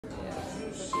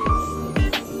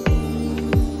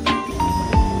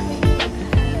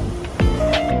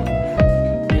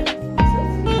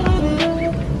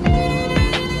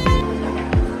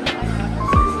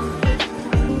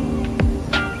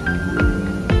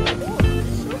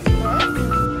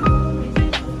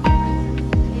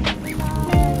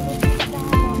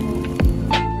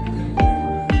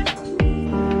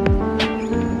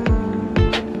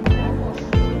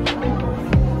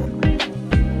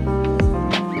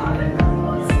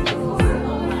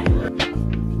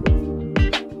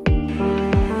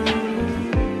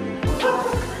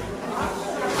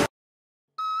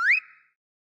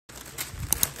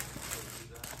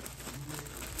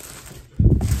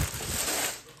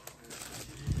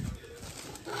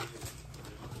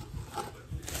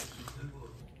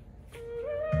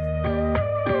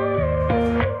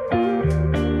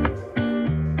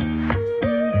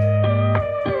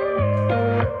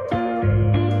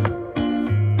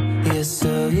you're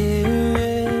so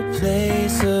irreplaceable,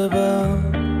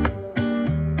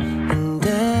 and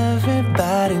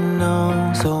everybody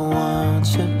knows I want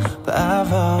you, but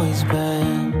I've always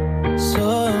been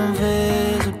so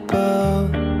invisible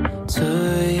to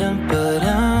you. But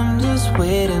I'm just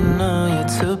waiting on you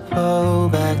to pull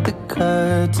back the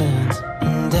curtains,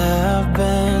 and I've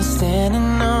been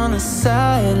standing on the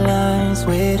sidelines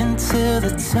waiting till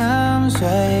the time's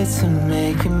right to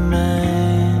make you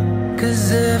mine.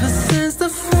 'Cause ever since the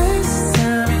first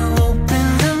time you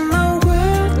opened up my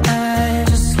world, I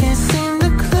just can't seem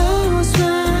to close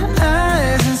my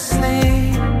eyes and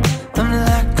sleep. I'm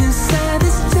locked inside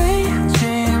this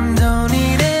daydream, don't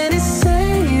need any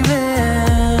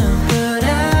saving. But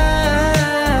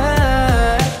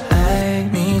I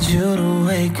need you to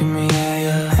wake me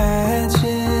up.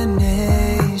 Imagination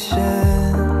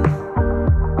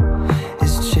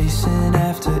is chasing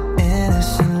after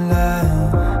innocent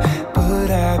love, but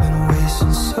I've been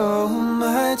wasting so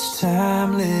much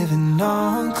time living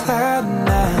on cloud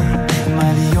nine. Am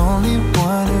I the only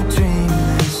one who dreams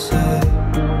this up?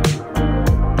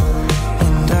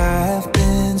 And I've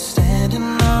been standing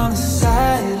on the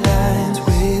sidelines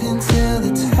waiting till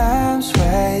the time's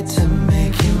right to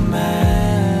make you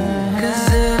mine. 'Cause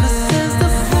ever since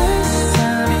the first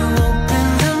time you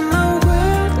opened up my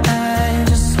world, I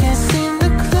just can't seem to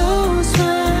close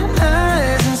my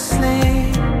eyes and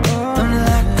sleep. I'm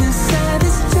locked inside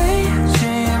this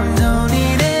daydream, don't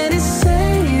need any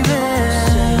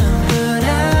saving. But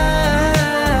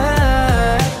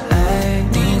I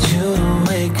need you to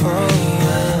wake me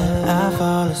up. I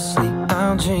fall asleep,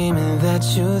 I'm dreaming that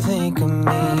you think of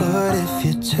me. But if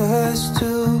you're just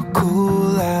too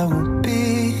cool, I won't be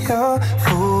your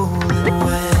fool. And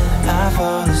when I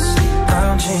fall asleep,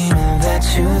 I'm dreaming that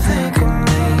you think of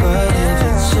me. But if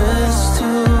you're just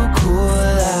too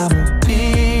cool, I won't be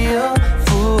your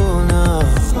fool, no.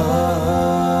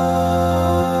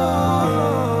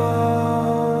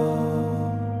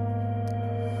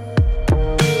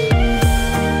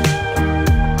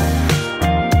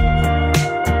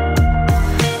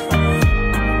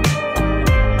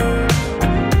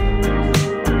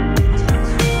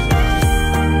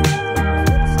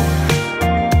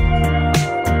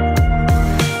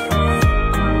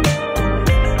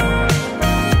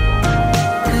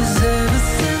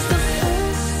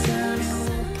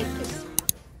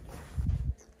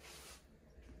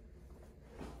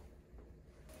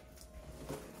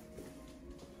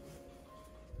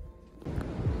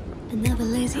 Another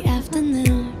lazy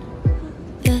afternoon,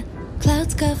 the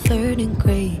clouds covered in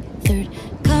gray. Third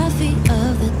coffee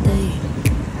of the day.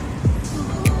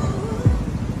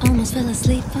 Almost fell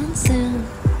asleep on Zoom.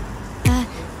 I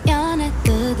yawn at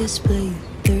the display.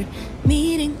 Third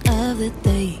meeting of the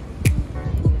day.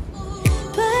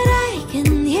 But I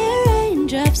can hear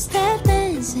raindrops tap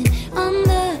dancing on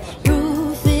the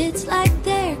roof. It's like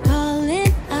they're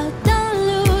calling out, don't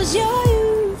lose your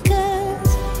youth.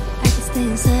 'Cause I can stay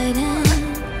inside and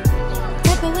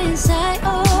tap away inside.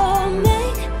 Oh,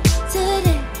 make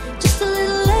today just a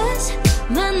little less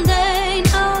mundane.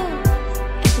 Oh,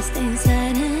 I can stay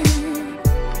inside and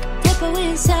tap away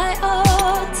inside.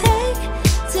 Oh, take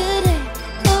today,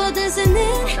 oh, dancing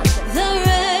in the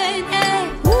rain. Yeah.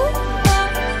 Woo, oh,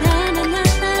 na na na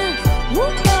na. Woo,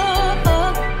 oh, oh,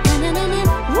 na na na na.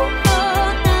 Woo, oh,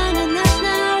 na na na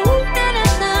na. Woo, na na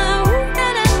na. Woo, na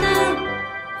na na.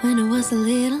 When I was a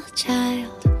little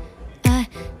child, I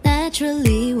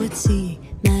naturally would see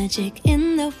magic in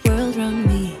the world around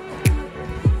me.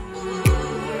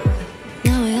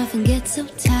 Now I often get so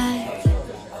tired,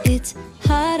 it's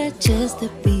harder just to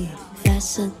be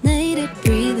fascinated,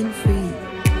 breathing free.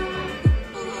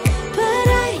 But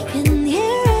I can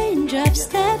hear raindrops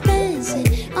tap dancing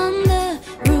on the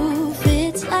roof.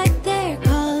 It's like they're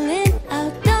calling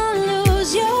out, don't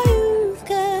lose your youth.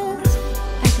 'Cause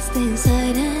I can stay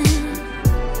inside and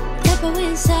tap away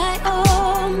inside.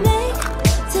 Oh, make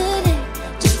today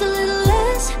just a little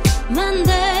less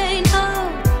mundane. Oh,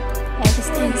 I can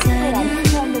stay inside and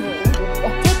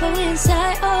tap away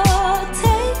inside. Oh,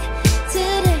 take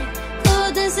today, oh,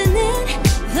 dancing in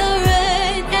the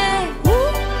rain. Yeah. Woo,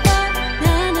 oh,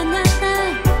 na na na na.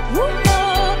 Woo,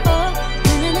 oh, oh,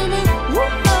 na na na na. Woo,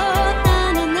 oh, na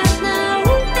na na na.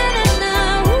 Woo, na na na.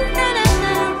 Woo, na na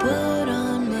na. Put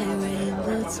on my rain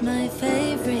boots, my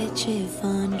favorite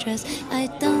chiffon dress. I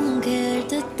don't care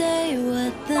today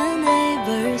what the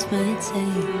neighbors might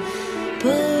say.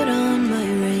 Put on my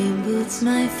rain boots,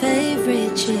 my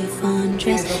favorite chiffon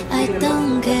dress. I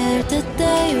don't care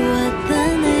today what the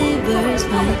neighbors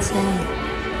might say.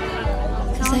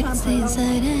 'Cause I can stay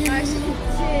inside and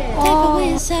tap away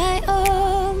inside.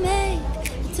 Oh, make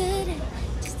today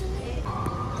just a little.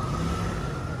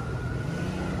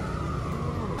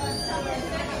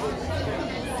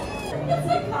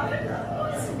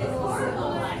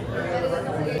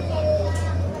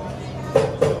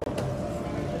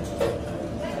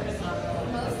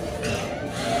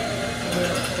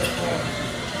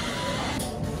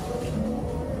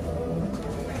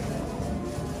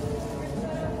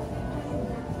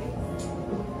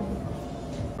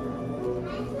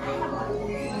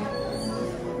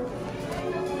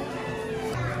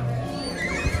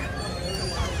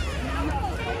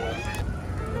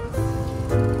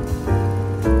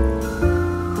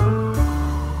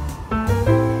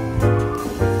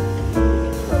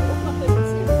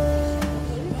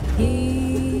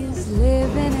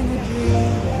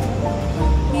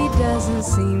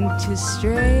 To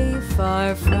stray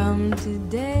far from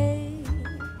today.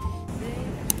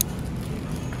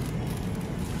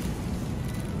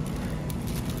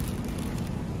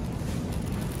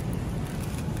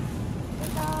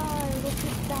 이거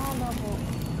진짜 하나고.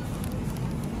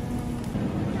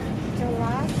 The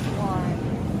last one.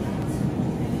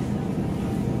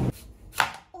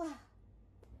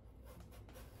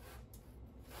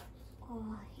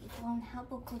 Oh, it won't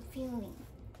have a good feeling.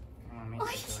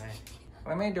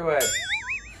 Let me do it.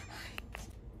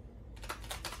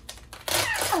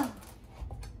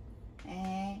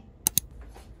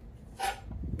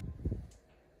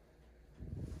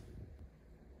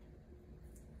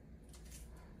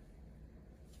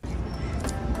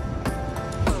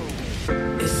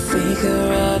 If we could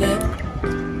run it,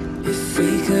 if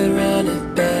we could run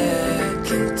it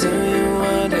back, and do you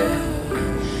wonder?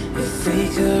 If we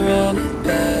could run it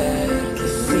back,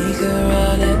 if we could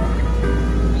run it.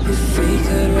 If we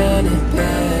could run it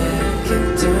back, and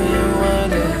do you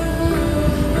wonder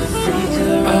if we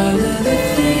could all of the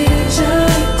things I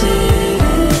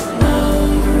didn't know?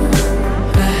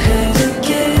 I had to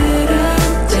get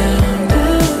out down the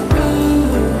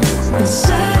road,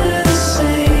 inside of the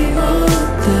same old,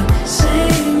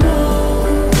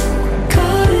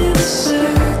 caught in the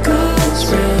circles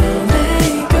round they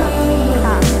go.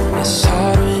 It's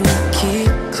hard when you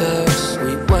keep close,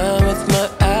 rewind with my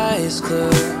eyes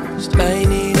closed. I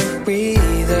need a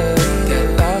breather, got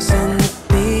lost in the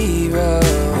B-roll.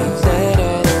 We let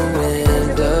all the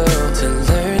window to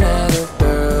learn how the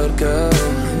world goes.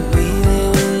 We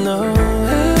didn't know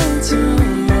how to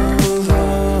move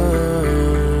on.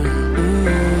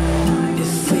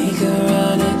 If we could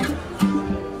run it,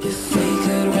 if we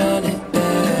could run it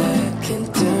back, and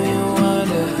do you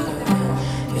wonder?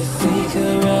 If we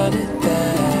could run it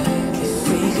back, if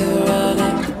we could run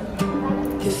it,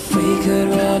 if we could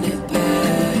run it.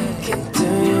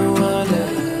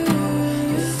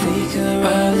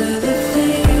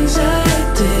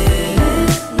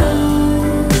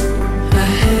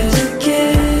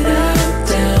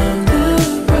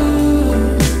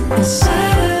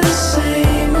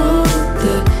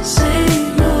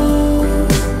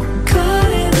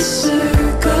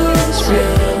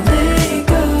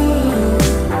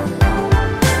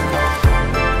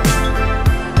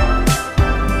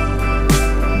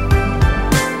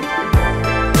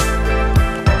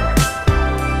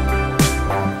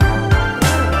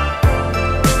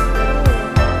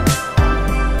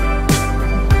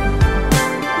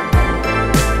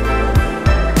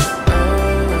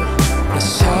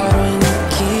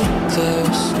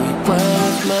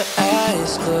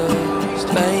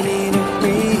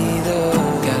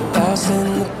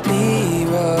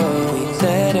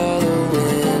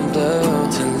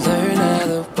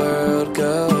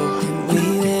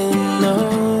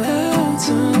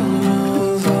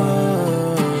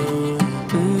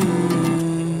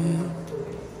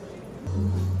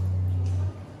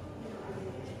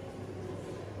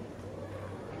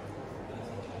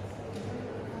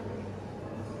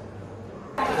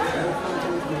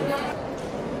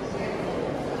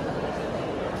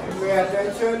 Pay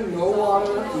attention, no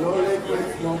water, no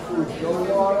liquids, no food. No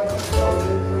water, no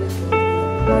liquids.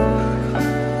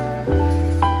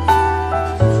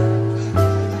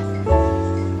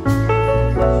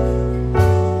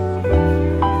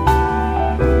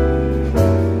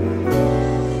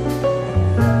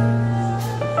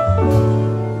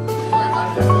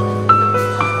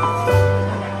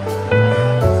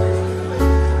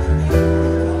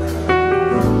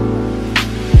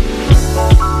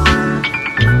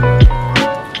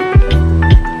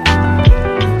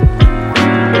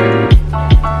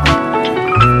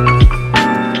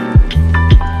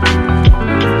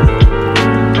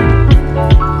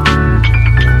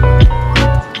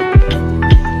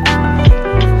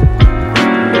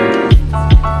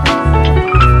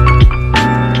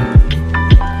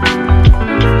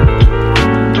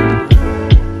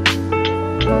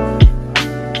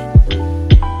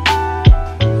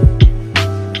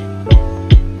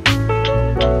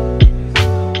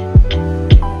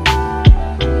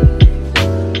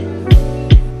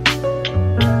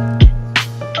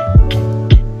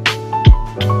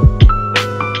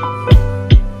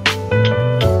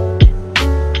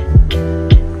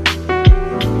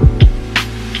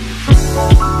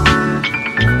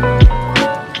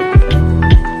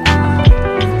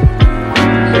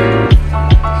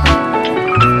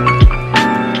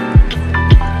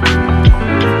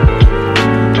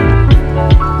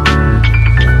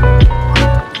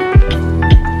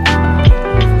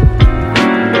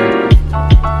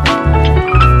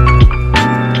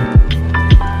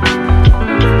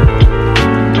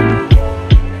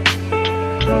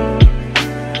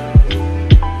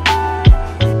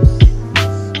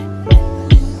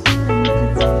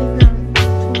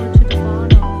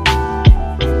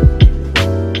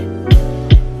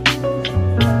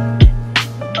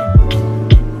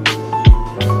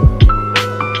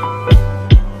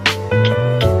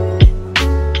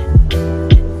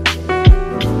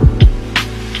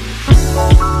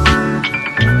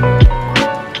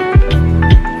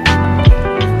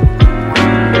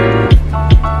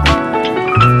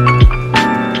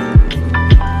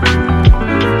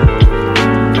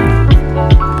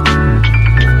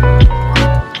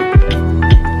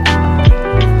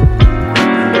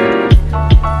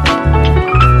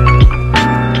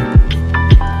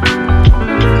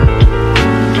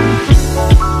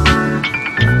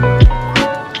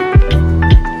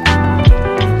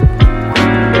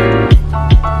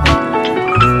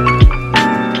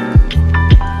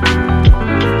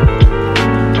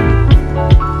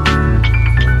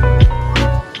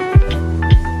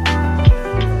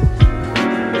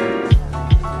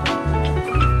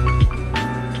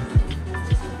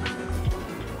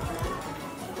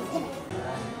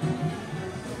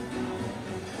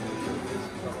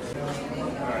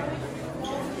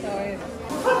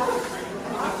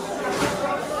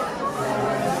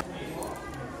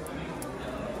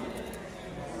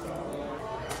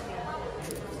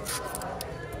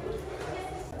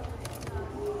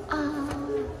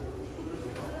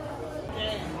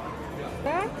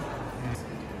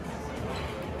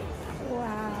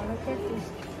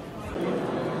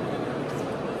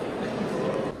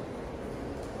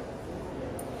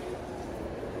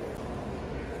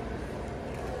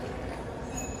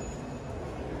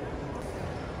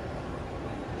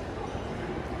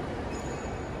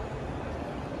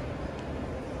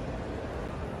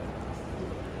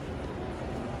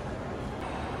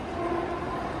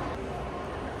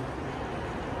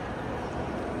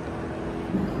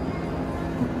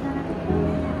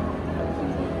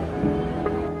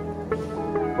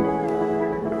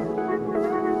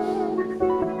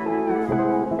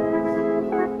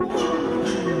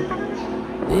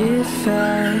 If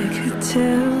I could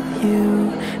tell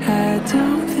you, I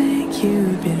don't think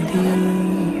you'd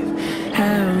believe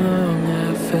how long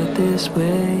I've felt this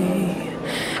way.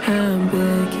 I'm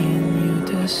begging you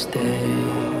to stay.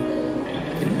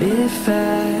 And if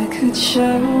I could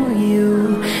show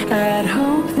you, I'd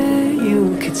hope that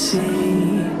you could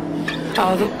see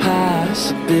all the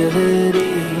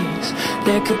possibilities.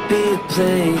 There could be a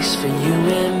place for you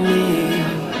and me.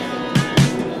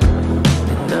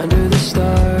 And under the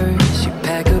stars, you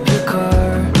pack up your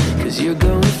car, 'cause you're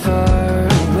going far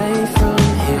away from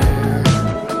here.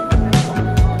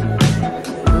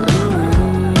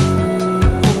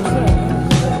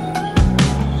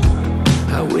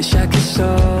 I wish I could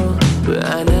solve, but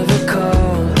I never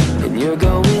call. And you're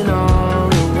going all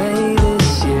the way this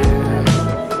year.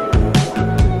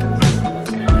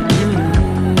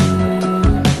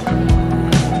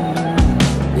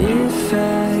 If I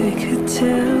could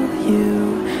tell you,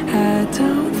 I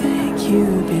don't think you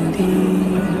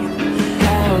believe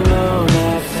how long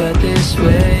I felt this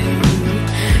way.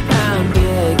 I'm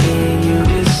begging you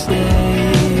to stay.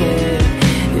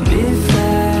 And if I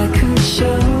could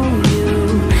show you,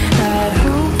 I'd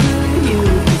hope that you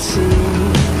could see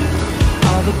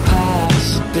all the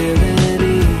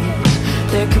possibilities.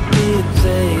 There could be a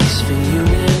place for you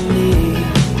and me.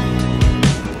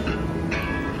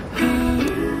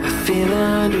 I feel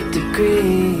 100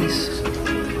 degrees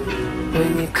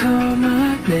when you call my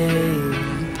name.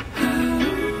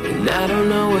 And I don't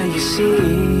know what you see.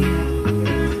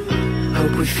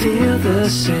 Hope we feel the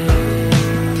same.